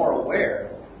more and more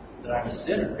aware that I'm a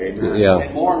sinner,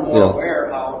 and more aware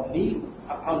how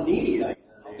needy I am.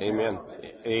 Amen.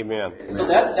 Amen. So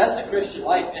that's the Christian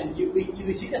life, and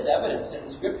you see this evidence in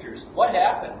the Scriptures. What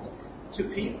happened to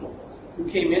people who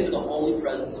came into the holy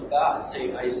presence of God?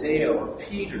 Say Isaiah or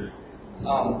Peter.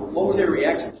 What were their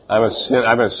reactions? I'm a sinner.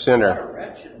 What a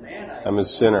wretched man I am. I'm a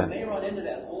sinner. When they run into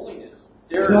that holiness,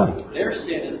 their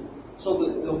sin is. So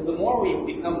the more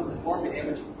we become conformed to the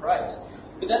image of Christ,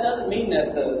 but that doesn't mean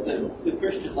that the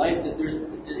Christian life. That there's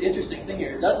an interesting thing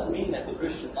here. It doesn't mean that the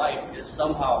Christian life is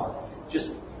somehow just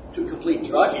to complete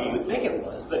drudgery. You would think it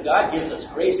was, but God gives us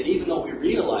grace, and even though we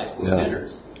realize we're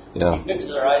sinners, He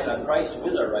fixes our eyes on Christ, who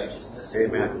is our righteousness,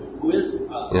 who is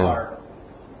our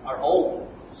hope.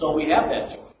 So we have that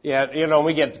joy. Yeah,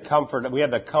 we get comfort. We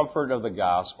have the comfort of the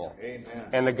gospel. Amen.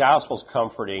 And the gospel's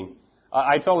comforting.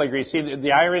 I totally agree. See,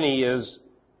 the irony is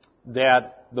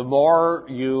that the more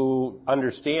you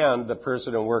understand the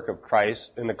person and work of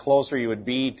Christ, and the closer you would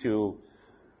be to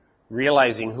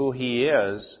realizing who He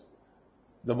is,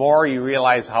 the more you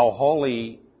realize how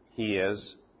holy He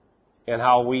is and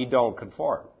how we don't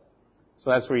conform.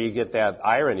 So that's where you get that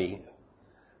irony.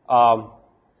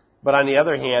 But on the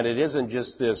other hand, it isn't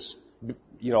just this,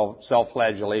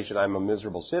 self-flagellation, I'm a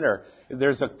miserable sinner.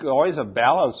 There's always a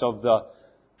balance of the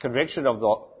conviction of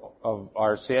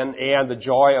our sin and the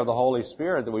joy of the Holy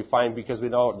Spirit that we find because we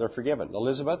know they're forgiven.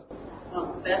 Elizabeth?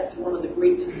 That's one of the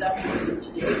great deceptions of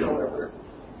today, however,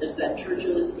 is that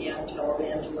churches and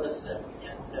televangelists and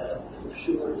the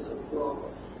Schulers of the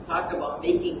world talk about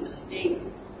making mistakes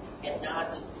and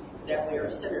not that we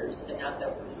are sinners and not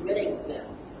that we're committing sin.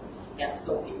 And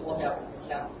so people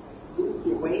have moved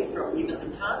away from even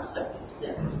the concept of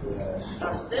sin. If you're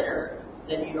not a sinner,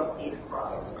 then you don't need a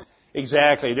cross.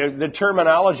 Exactly. The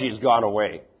terminology has gone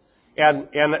away. And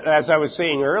as I was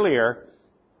saying earlier,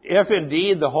 if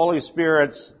indeed the Holy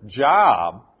Spirit's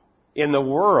job in the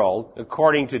world,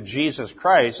 according to Jesus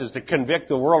Christ, is to convict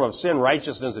the world of sin,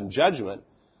 righteousness, and judgment.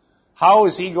 How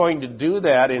is he going to do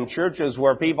that in churches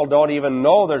where people don't even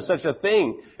know there's such a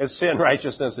thing as sin,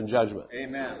 righteousness, and judgment?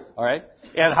 Amen. All right?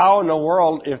 And how in the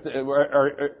world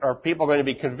are people going to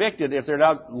be convicted if they're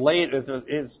not laid, if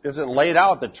it isn't laid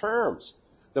out the terms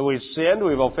that we've sinned,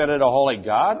 we've offended a holy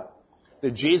God,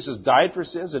 that Jesus died for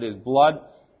sins, that his blood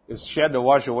is shed to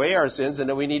wash away our sins, and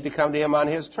that we need to come to him on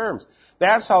his terms.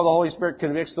 That's how the Holy Spirit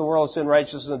convicts the world of sin,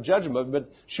 righteousness, and judgment.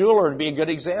 But Schuller would be a good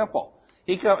example.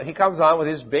 He comes on with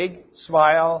his big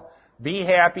smile, be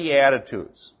happy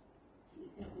attitudes.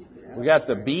 We got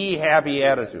the be happy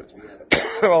attitudes.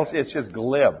 Well, it's just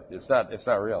glib. It's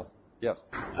not real. Yes.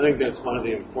 I think that's one of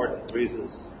the important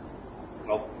reasons,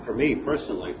 well, for me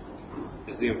personally,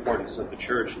 is the importance of the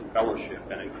church and fellowship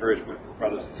and encouragement for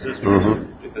brothers and sisters.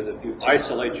 Mm-hmm. Because if you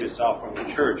isolate yourself from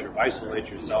the church, or isolate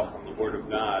yourself from the Word of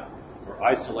God, or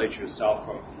isolate yourself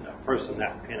from a person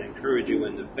that can encourage you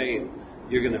in the faith,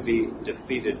 you're going to be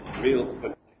defeated real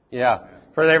quickly. Yeah.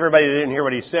 For everybody that didn't hear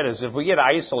what he said, is if we get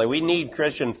isolated, we need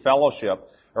Christian fellowship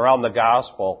around the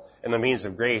gospel and the means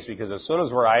of grace, because as soon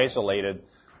as we're isolated,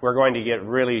 we're going to get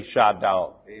really shot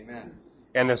down. Amen.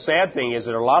 And the sad thing is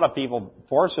that a lot of people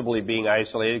forcibly being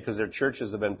isolated because their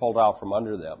churches have been pulled out from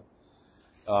under them.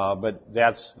 But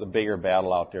that's the bigger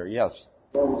battle out there. Yes?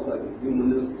 It's almost like a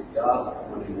humanistic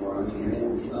gospel anymore. I mean,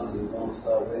 man becomes his own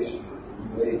salvation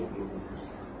for new age believers.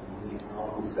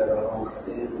 We set our own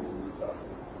standards and stuff.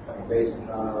 And based it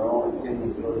on our own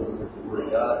opinions, rather than the Word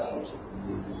of God teaches.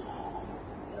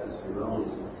 That's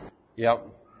erroneous. Yep.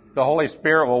 The Holy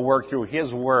Spirit will work through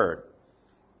His Word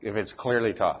if it's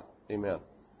clearly taught. Amen.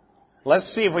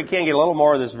 Let's see if we can get a little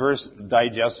more of this verse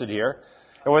digested here.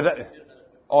 And with that,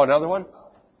 another one?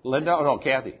 Linda? Oh, no,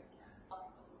 Kathy.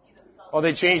 Oh,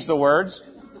 they changed the words?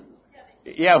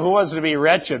 Yeah, who wants to be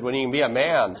wretched when you can be a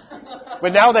man?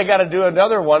 But now they got to do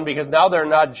another one because now they're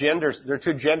not gender, they're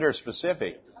too gender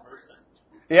specific.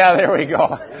 Yeah, there we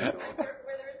go.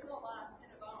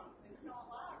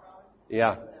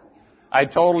 Yeah. I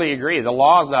totally agree. The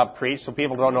law is not preached so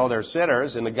people don't know they're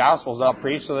sinners, and the gospel is not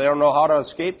preached so they don't know how to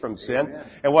escape from sin. Amen.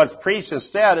 And what's preached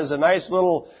instead is a nice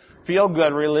little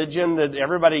feel-good religion that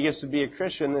everybody gets to be a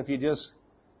Christian if you just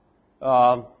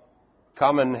come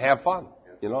and have fun.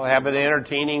 You know, have an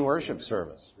entertaining worship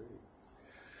service.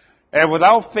 And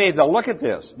without faith, now look at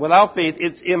this. Without faith,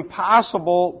 it's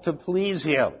impossible to please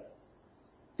Him.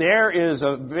 There is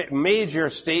a major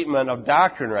statement of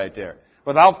doctrine right there.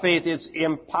 Without faith, it's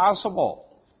impossible.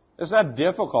 It's not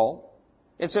difficult.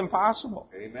 It's impossible.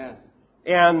 Amen.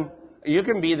 And you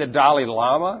can be the Dalai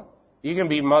Lama. You can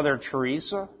be Mother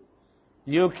Teresa.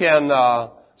 You can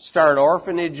start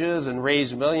orphanages and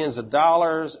raise millions of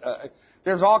dollars.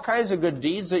 There's all kinds of good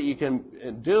deeds that you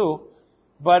can do.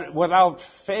 But without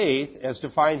faith, as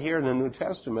defined here in the New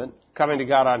Testament, coming to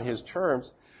God on His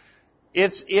terms,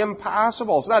 it's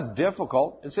impossible. It's not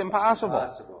difficult. It's impossible.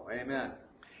 Impossible. Amen.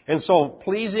 And so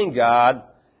pleasing God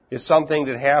is something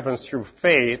that happens through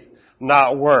faith,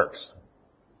 not works.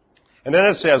 And then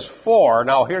it says, for,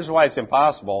 now here's why it's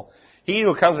impossible. He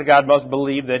who comes to God must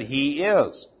believe that He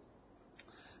is.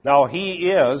 Now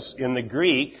He is, in the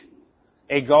Greek,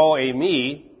 ego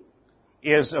eimi,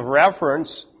 is a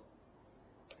reference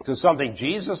to something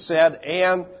Jesus said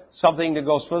and something that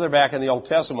goes further back in the Old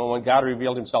Testament when God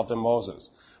revealed Himself to Moses.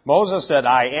 Moses said,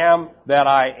 I am that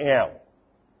I am.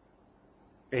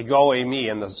 Ego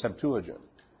eimi in the Septuagint.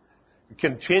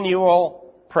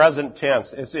 Continual present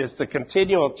tense. It's the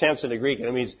continual tense in the Greek, and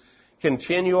it means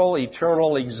continual,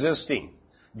 eternal, existing.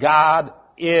 God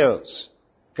is.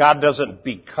 God doesn't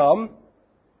become.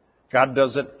 God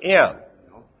doesn't end.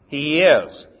 He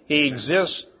is. He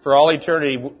exists for all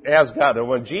eternity as God. And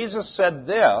when Jesus said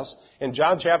this in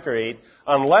John chapter 8,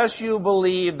 unless you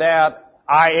believe that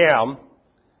I am,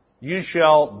 you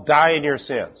shall die in your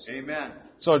sins. Amen.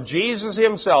 So Jesus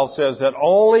Himself says that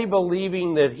only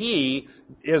believing that He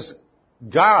is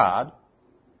God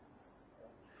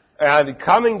and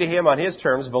coming to Him on His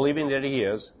terms, believing that He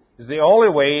is the only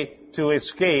way to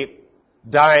escape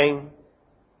dying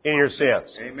in your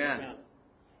sins. Amen.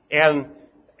 And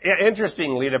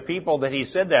interestingly, the people that He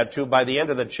said that to by the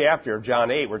end of the chapter of John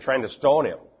 8 were trying to stone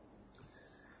Him.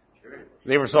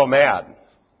 They were so mad.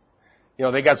 You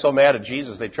know, they got so mad at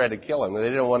Jesus they tried to kill Him. They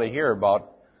didn't want to hear about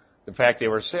the fact they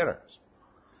were sinners.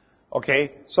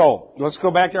 Okay, so let's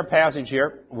go back to our passage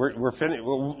here. We're finished.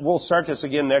 We'll start this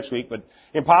again next week. But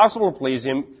impossible to please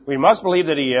Him. We must believe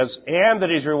that He is, and that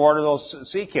He's rewarded those who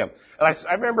seek Him. And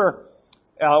I remember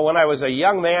when I was a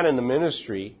young man in the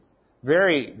ministry,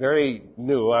 very, very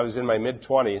new. I was in my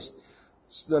mid-20s.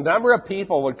 the number of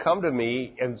people would come to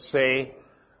me and say,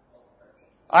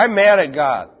 I'm mad at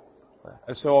God.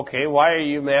 I said, okay, why are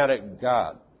you mad at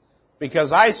God?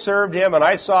 Because I served Him and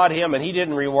I sought Him and He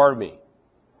didn't reward me.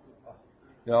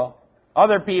 You know?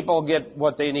 Other people get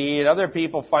what they need. Other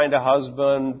people find a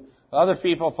husband. Other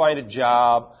people find a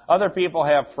job. Other people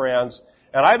have friends.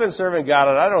 And I've been serving God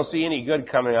and I don't see any good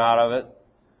coming out of it.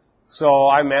 So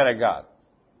I'm mad at God.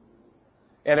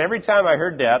 And every time I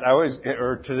heard that,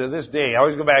 to this day, I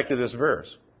always go back to this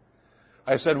verse.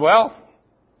 I said, well,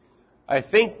 I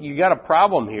think you got a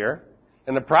problem here.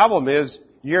 And the problem is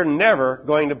you're never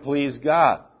going to please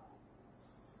God.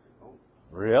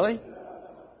 Really?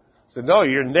 I said, no,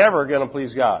 you're never going to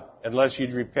please God unless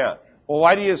you repent. Well,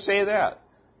 why do you say that?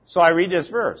 So I read this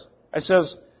verse. It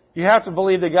says, you have to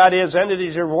believe that God is and that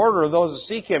He's a rewarder of those that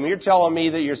seek Him. You're telling me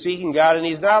that you're seeking God and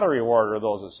He's not a rewarder of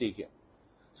those that seek Him.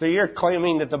 So you're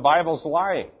claiming that the Bible's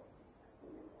lying.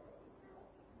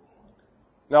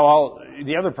 Now,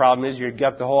 the other problem is you've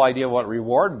got the whole idea of what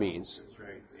reward means. That's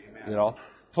right. Amen. You know,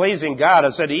 pleasing God.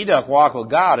 It said Enoch walked with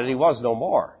God and he was no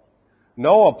more.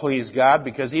 Noah pleased God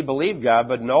because he believed God,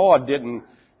 but Noah didn't.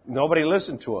 Nobody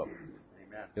listened to him.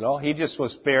 Amen. You know, he just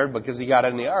was spared because he got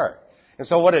in the ark. And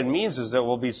so what it means is that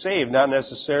we'll be saved, not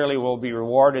necessarily we'll be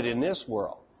rewarded in this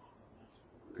world.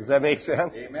 Does that make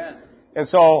sense? Amen. And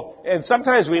so, and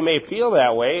sometimes we may feel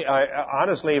that way.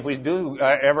 Honestly, if we do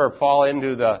ever fall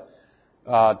into the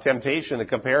temptation to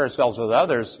compare ourselves with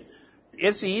others,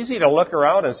 it's easy to look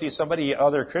around and see somebody,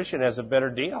 other Christian, has a better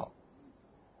deal.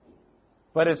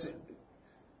 But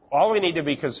all we need to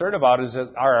be concerned about is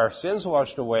that are our sins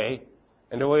washed away,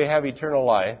 and do we have eternal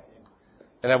life,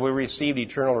 and have we received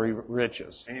eternal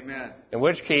riches? Amen. In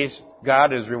which case,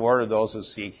 God has rewarded those who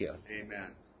seek Him. Amen.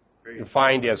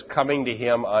 Defined as coming to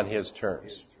Him on His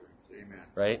terms. Amen.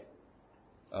 Right?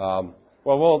 Well,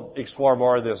 we'll explore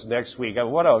more of this next week.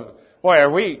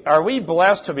 Are we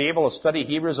blessed to be able to study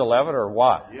Hebrews 11 or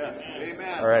what? Yes.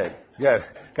 Amen. All right. Good.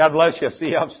 God bless you. See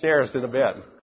you upstairs in a bit.